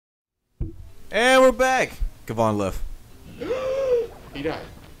And we're back. Kevon left. He died.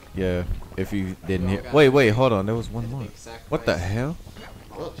 Yeah, if you didn't hear. Wait, hold on. There was one more. What the hell?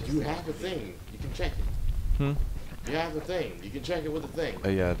 Well, you have a thing. You can check it. Hmm? You have a thing. You can check it with a thing.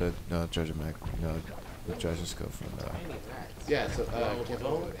 Yeah, the treasure map. No, the treasure scope from Yeah, so,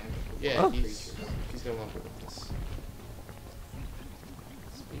 Kevon? Yeah, he's no longer with us.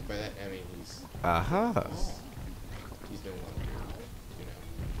 By that, I mean, he's no longer, you know.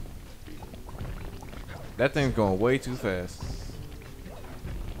 That thing's going way too fast.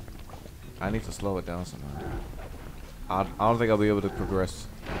 I need to slow it down somehow. I don't think I'll be able to progress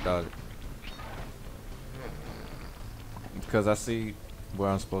without it. Because I see where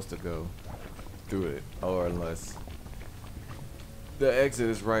I'm supposed to go through it, or unless the exit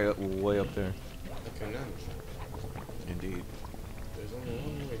is right up, way up there. A conundrum. Indeed. There's only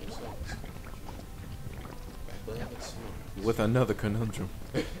one way to solve this conundrum. With another conundrum.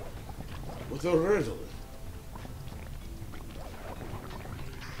 With a riddle.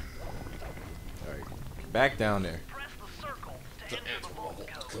 Alright. Back down there. Press the circle to enter the vault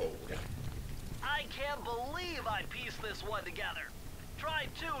code. I can't believe I pieced this one together. Try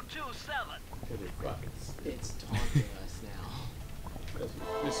 227. It's taunting us now.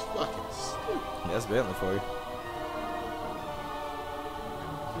 This fucking stupid. That's Bentley for you.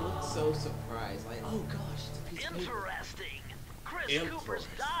 He looks so surprised, like, oh gosh, it's a piece of paper. Interesting. Chris Cooper's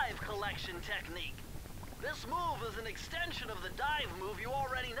dive collection technique. This move is an extension of the dive move you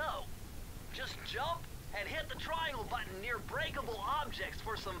already know. Just jump and hit the triangle button near breakable objects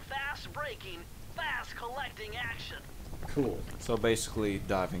for some fast breaking, fast collecting action. Cool. So basically,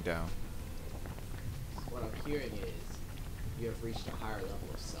 diving down. What I'm hearing is, you have reached a higher level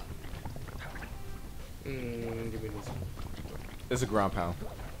of suck. Give me this. It's a ground pound.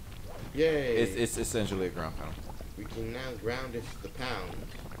 Yay. It's essentially a ground pound. We can now ground if the pound.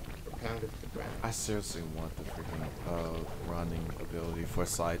 Or pound if the ground. I seriously want the freaking running ability for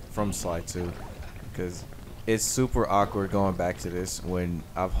from slide 2, because it's super awkward going back to this when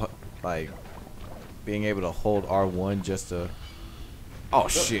I've like being able to hold R1 just to. Oh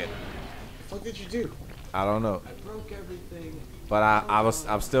shit! What the fuck did you do? I don't know. I broke everything. But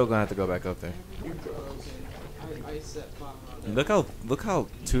I'm still gonna have to go back up there. You broke it. I set bomb on it. Look how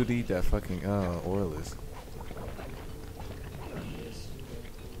 2D that fucking oil is.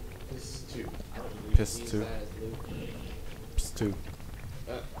 This is 2. Piss 2. Piss 2.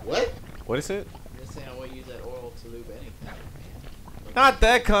 What? What is it? I'm just saying I won't use that oil to lube anything, man. Not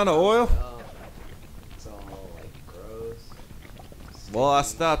that kind of oil. It's all like gross. Well, I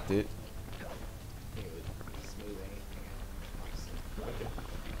stopped it. It would smooth anything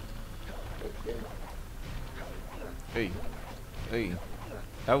out. Hey,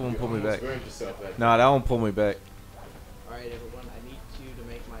 that won't pull me back. Burned yourself back. Nah, that won't pull me back. Alright everyone, I need you to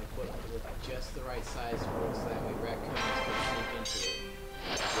make my foot with just the right size hole so that way raccoons can sneak into it.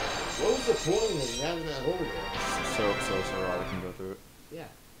 What was the point of having that hole there? So Raleigh can go through it. Yeah,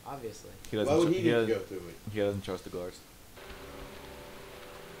 obviously. He Why doesn't. would he need to doesn't- go through it? He doesn't trust the guards.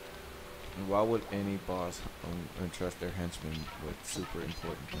 Why would any boss entrust their henchmen with super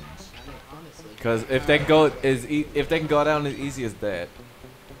important things? I mean, honestly. Because if they can go if they can go down as easy as that,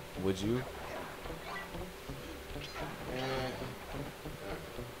 would you? Yeah, I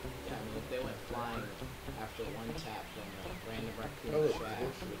mean, if they went flying after one tap from a random raccoon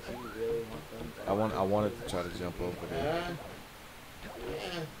shaft, would you really want them to... I wanted to try to jump over there. Yeah,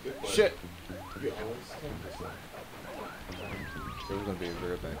 good point. Shit. You always take this one. There was gonna be a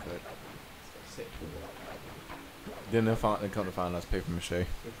real bad cut. Sick. Then they come to find us paper mache. Hey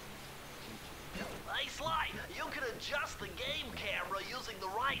Sly, you can adjust the game camera using the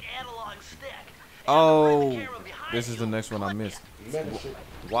right analog stick. Oh, this is the next one I missed. Meta shit.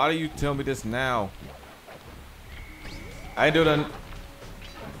 Why do you tell me this now? I ain't do nothing.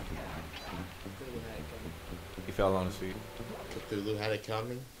 He fell on his feet. Cthulhu had it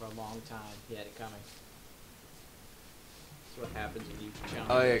coming. For a long time, he had it coming. That's what happens when you challenge.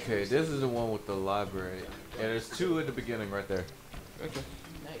 Oh, yeah, okay. This is the one with the library. And there's 2 at the beginning right there. Okay.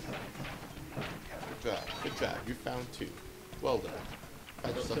 Nice. Good job. Good job. You found 2. Well done.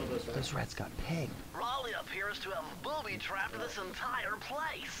 This rat's got pegged. Raleigh appears to have booby-trapped this entire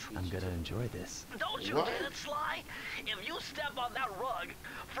place. I'm gonna enjoy this. Don't you What? get it, Sly? If you step on that rug,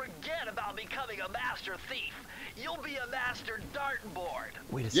 forget about becoming a master thief. You'll be a master dartboard.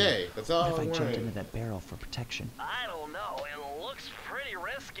 Wait a second. Yay, that's all What if I I jumped wanted. into that barrel for protection? I don't know. It looks pretty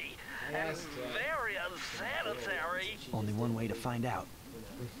risky and Yes, very unsanitary. Only one way to find out.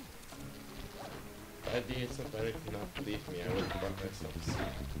 If I did something did not believe me, I would have brought myself to see.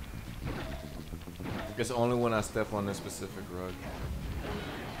 It's only when I step on this specific rug.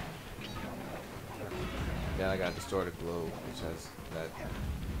 Then I got distorted globe, which has that.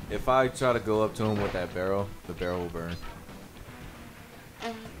 If I try to go up to him with that barrel, the barrel will burn.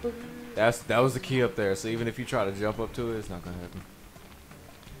 That was the key up there. So even if you try to jump up to it, it's not gonna happen.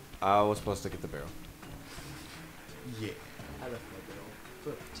 I was supposed to get the barrel. Yeah. I left my barrel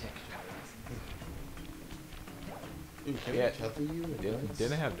for protection. Dude, can Yeah. we tether you?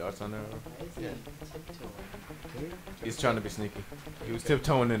 Didn't it have darts on there? Why is he tiptoeing? He's trying to be sneaky. He was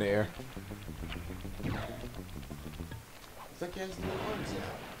tiptoeing in the air. It's like he has no arms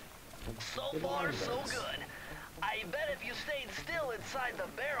now. So far, so good. I bet if you stayed still inside the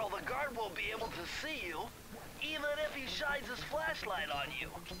barrel, the guard won't be able to see you, even if he shines his flashlight on you.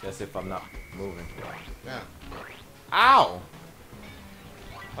 That's if I'm not moving. Yeah. Ow!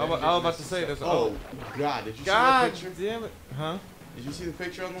 I was about to say this. Oh, God. Did you God see the picture? damn it. Huh? Did you see the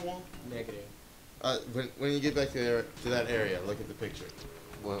picture on the wall? Negative. When you get back to that area, look at the picture.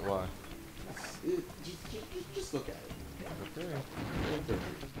 What? Why? Just look at it. Okay.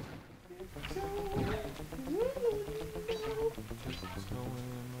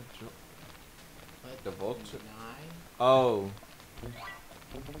 What? The vulture. 9? Oh.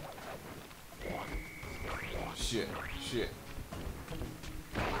 Shit.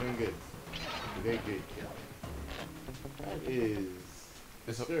 Doing good. You're doing good, kid. That is...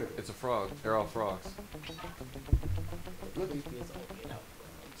 It's a frog. They're all frogs. Look, creepy as all get out.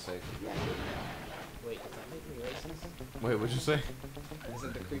 Safe. Wait, does that make me racist? Wait, what'd you say? I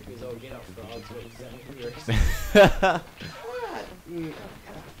said the creepy as all get out frogs. Wait, does that make me racist? What?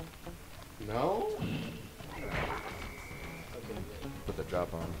 No? Okay, good. Put the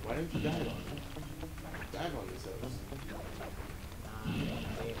drop on. Why didn't you dive on it? Dive on this house. Nah,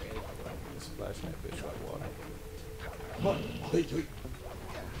 they ain't ready for it. Splashing that bitch with water. What? Wait.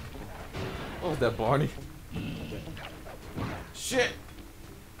 Oh, was that Barney? Shit!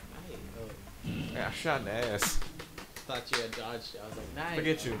 Yeah, I shot in the ass. Thought you had dodged it. I was like, nice.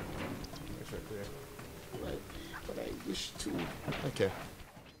 Forget you. It's right there. But I wish to... Okay.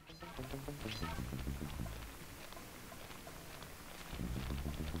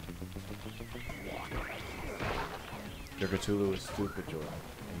 Your Cthulhu is stupid, Jordan,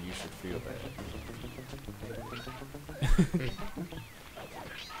 and you should feel bad.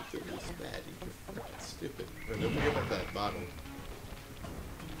 It's bad. You're freaking stupid. But don't forget about that bottle.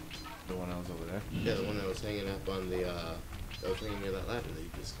 The one that was over there? Yeah, the one that was hanging up on the, that was hanging near that ladder that you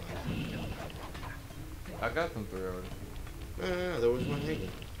just climbed. I got them three already. No, there was one hanging.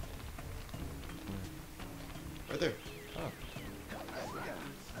 Right there. Oh.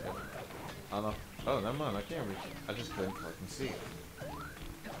 I don't know. Oh, never mind. I can't reach it. I just couldn't fucking see it.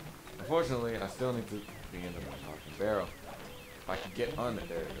 Unfortunately, I still need to be in the fucking barrel. If I can get on it,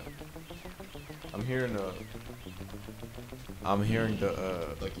 there we go. I'm hearing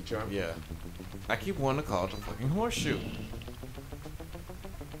the, Lucky Charm? yeah. I keep wanting to call it the fucking horseshoe.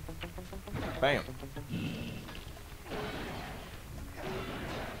 Bam.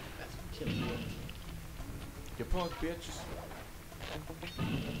 That's killing me. You punk bitches.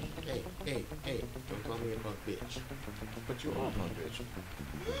 Hey, don't call me a punk bitch. But you are a punk bitch.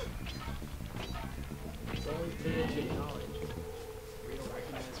 It's always good to acknowledge. Real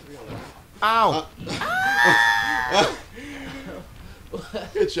recognize real. Ow!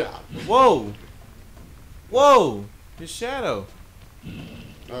 Good job. Whoa! Whoa! His shadow.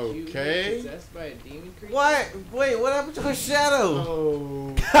 Okay. Possessed by a demon creature? What? Wait, what happened to his shadow?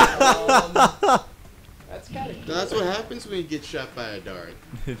 Oh. That's kind of cool. That's what happens when you get shot by a dart.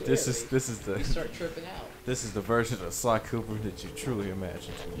 This is You start tripping out. this is the version of Sly Cooper that you truly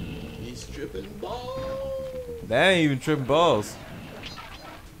imagined. He's tripping balls. That ain't even tripping balls.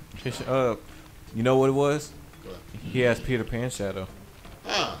 You know what it was? What? He has Peter Pan shadow.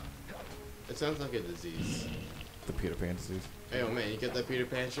 Ah. It sounds like a disease. The Peter Pan disease. Hey, oh man, you get that Peter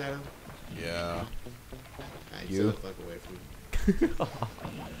Pan shadow? Yeah. Alright, You? stay the fuck away from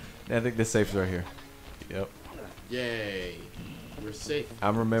me. I think the safe's right here. Yep. Yay. We're safe.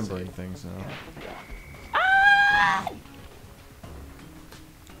 I'm remembering Safe. things now.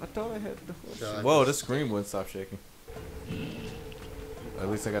 I thought I had the Shall I Whoa, just- the screen wouldn't stop shaking. At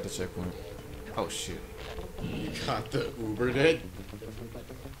least I got the checkpoint. Oh shit. You got the Uber dead?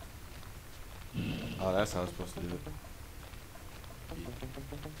 Oh, that's how I was supposed to do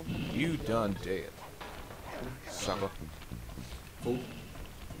it. You done dead. Sucker. Fool.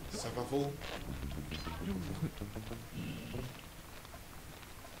 Sucker fool.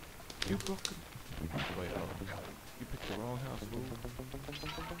 You broke it. Wait, you picked the wrong house, fool.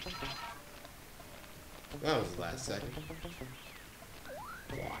 That was the last second.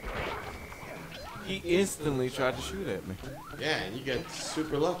 He instantly tried to shoot at me. Yeah, and you got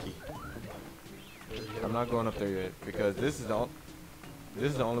super lucky. I'm not going up there yet because this is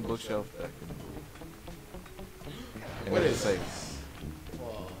the only bookshelf that can. And What it's is safe.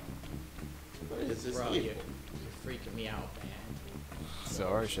 Whoa. What is this? Bro, Evil? you're freaking me out, man.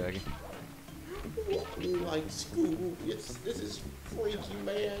 Sorry, Shaggy. Like school. This is freaky,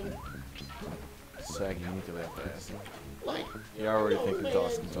 man. Shaggy, you need to let pass. Like, You already no, think the man.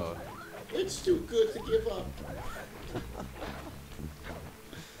 dogs can talk. It's too good to give up.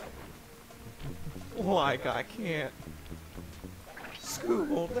 Like I can't. School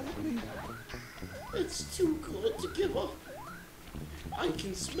won't let me. It's too good to give up. I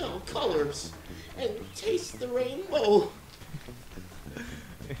can smell colors and taste the rainbow.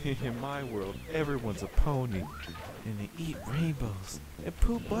 In my world, everyone's a pony, and they eat rainbows and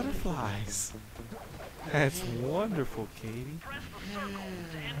poop butterflies. That's wonderful, Katie. Press the circle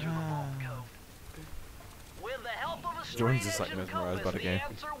to enter the vault code. With the help of a Jordan's just, straight like, edge and mesmerized by compass, the game.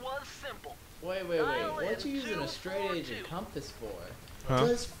 answer was simple. Wait. What you using a straight edge and compass for? Huh?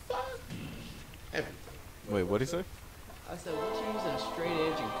 Just fuck everything. Wait, what'd he say? I said, what you using a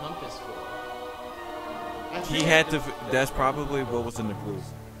straight edge and compass for? He had to. That's probably what was in the clues.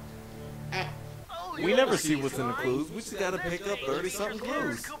 Oh, We yeah, never that's see what's in the right. clues. We just gotta This pick up ain't 30-something Teacher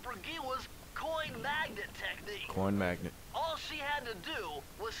clues. Cooper Giwa's coin magnet technique. Coin magnet. All she had to do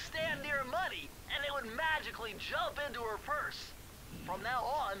was stand near money, and it would magically jump into her purse. From now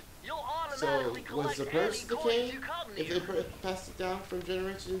on, you'll So, automatically was collect the purse any the coins king? you come If near. they passed it down from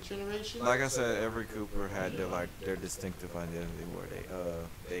generation to generation? Like I said, every Cooper had their distinctive identity where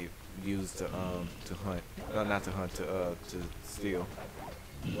they used to hunt, not to hunt, to steal.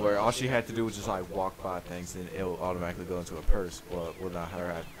 Where all she had to do was just like walk by things and it will automatically go into a purse, without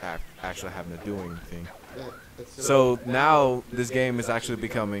her actually having to do anything. That's So now this game is actually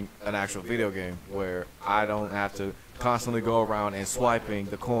becoming an actual video game where I don't have to constantly go around and swiping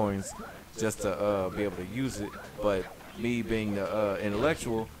the coins just to be able to use it. But me being the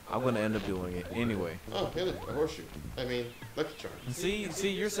intellectual, I'm gonna end up doing it anyway. Oh, hey, look, a horseshoe. I mean, Lucky Charm. See,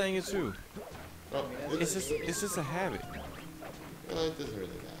 you're saying it too. Oh, It's just a habit. well, it doesn't really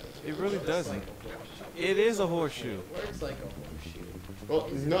matter. It really doesn't. It is a horseshoe. Works like a horseshoe. Well,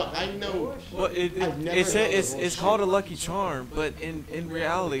 no, I know. Well, I've never it's held a it's horseshoe. called a lucky charm, but in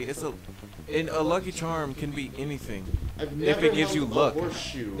reality, a lucky charm can be anything. I've If never it gives held you a luck.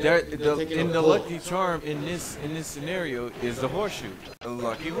 horseshoe. There, and taken a the pull. lucky charm in this scenario is the horseshoe, the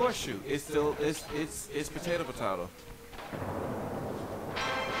lucky horseshoe. It's still it's potato.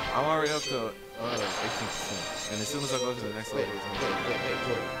 I'm already up to 18%, and as soon as I go to the next Wait, level, it's wait, gonna wait,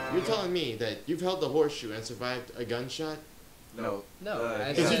 Jordan. You're telling me that you've held the horseshoe and survived a gunshot? no. No, Uh,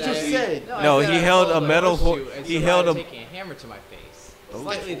 As you just said. No, I said he I held a held metal horseshoe hor- and he survived held a- taking a hammer to my face. Oh.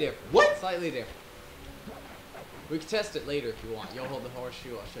 Slightly different. What? Slightly different. We can test it later if you want. You'll hold the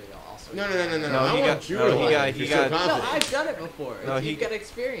horseshoe. I'll show you. I'll show you. No. No, I he want got- you no, to he hold got- it. he You're so got- No, confident. I've done it before. No, You've he- got to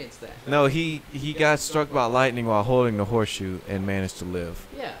experience that. No, he got struck by lightning while holding the horseshoe and managed to live.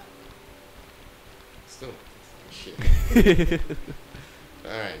 Yeah. Still, shit.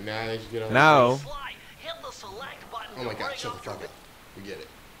 Alright, now they should get on. Now, Slide, hit the select button Oh my to god, bring shut the up your fuck up. We get it.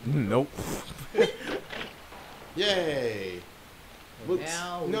 nope. Yay! Whoops.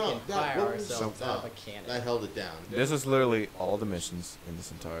 Now we No, can that fire what was ourselves so- out of a That cannon. held it down. This is literally all the missions in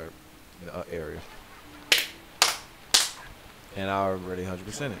this entire area. And I already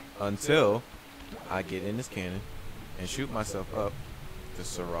 100% it. Until I get in this cannon and shoot myself up to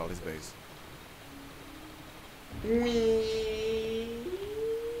Sir Raleigh's base.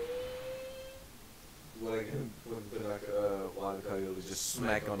 Like Wild Coyote just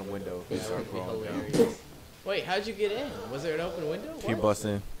smack on the window and That start would be crawling down. hilarious. Wait, how'd you get in? Was there an open window? He What? busts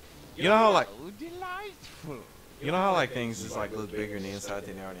in. You know how like Delightful. you know how like things just like look bigger on the inside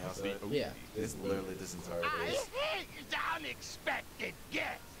than they are on the outside? Yeah. It's literally this entire I base. hate unexpected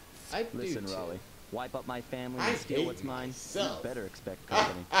guests. I do Listen, too. Raleigh. Wipe up my family I and steal hate what's mine. myself. You better expect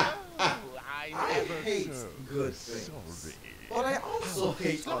company. Oh, I never hate so good things. sorry. But I also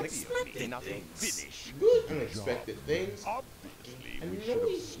hate Obviously unexpected nothing things. finished. Good unexpected things. Obviously, And we should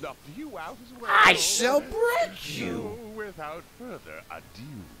really- have snuffed you out as well. I shall break you. So, without further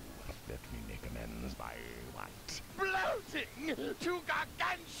ado, let me make amends by what? Bloating to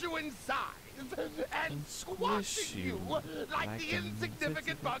gargantuan size and squashing you like the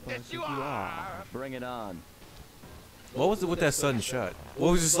insignificant bug that you are. Bring it on. What was it with that sudden shot?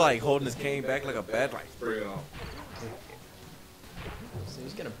 What was just like holding his cane back like a bat? Like, bring it on. So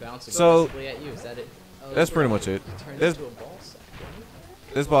he's gonna bounce So- aggressively at you. Is that it? Oh, That's pretty much it. Turns This into a ball sack.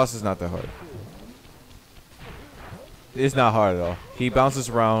 this boss is not that hard. It's not hard at all. He bounces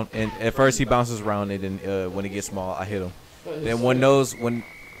around, and at first he bounces around, and then when he gets small, I hit him. Then when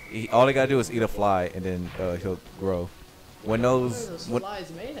all they gotta do is eat a fly, and then he'll grow. When What are those those when, flies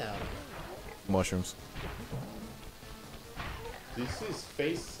made out of? mushrooms. Do you see his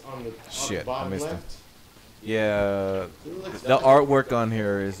face on the Shit, I bottom missed him. left? Yeah, It looks the like- artwork on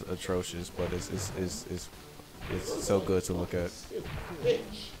here is atrocious, but it's so good to look at. Stupid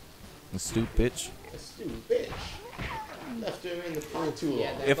bitch. A stupid bitch. A stupid bitch. Left him in the pool too long.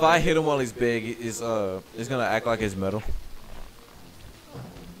 Yeah, that- If I hit him while he's big, it's gonna act like it's metal.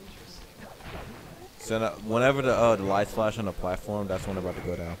 So now, whenever the lights flash on the platform, that's when they're about to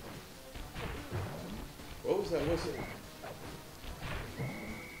go down. What was that whistle?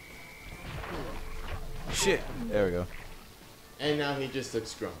 Shit. There we go. And now he just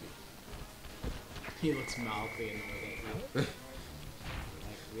looks grumpy. He looks mildly annoyed at you. Like,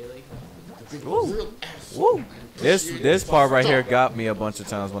 really? Real asshole. Woo! This part right here got me a bunch of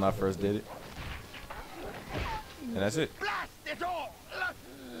times when I first did it. And that's it. Blast it all!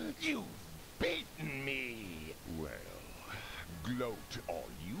 You've beaten me. Well, gloat all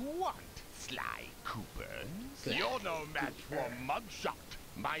you want, Sly Cooper. You're no match for Mugshot,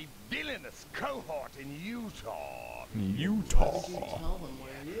 my villainous cohort in Utah. Why did you tell him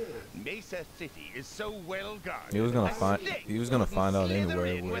where he is? Mesa City is so well guarded. He was gonna that find. snakes He was gonna find out slither anywhere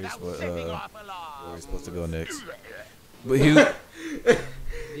in where he's without setting off where alarms. he's supposed to go next. But he.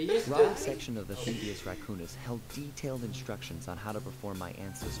 Raleigh's section of the Thievius Raccoonus held detailed instructions on how to perform my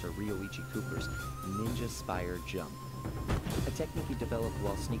ancestor Ryoichi Cooper's Ninja Spire Jump, a technique he developed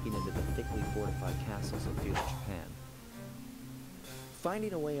while sneaking into the thickly fortified castles of feudal Japan.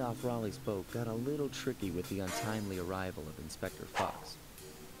 Finding a way off Raleigh's boat got a little tricky with the untimely arrival of Inspector Fox,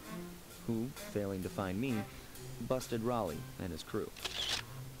 who, failing to find me, busted Raleigh and his crew.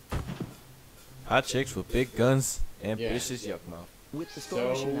 Hot chicks with big guns, Yeah. ambitious yuck mouth. With the storm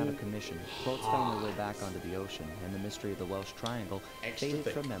machine out of commission, boats found their way back onto the ocean, and the mystery of the Welsh Triangle Extra faded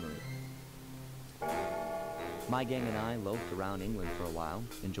thick. from memory. My gang and I loafed around England for a while,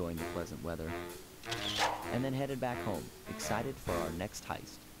 enjoying the pleasant weather, and then headed back home, excited for our next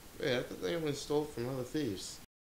heist. Yeah, I thought they went stole from other thieves.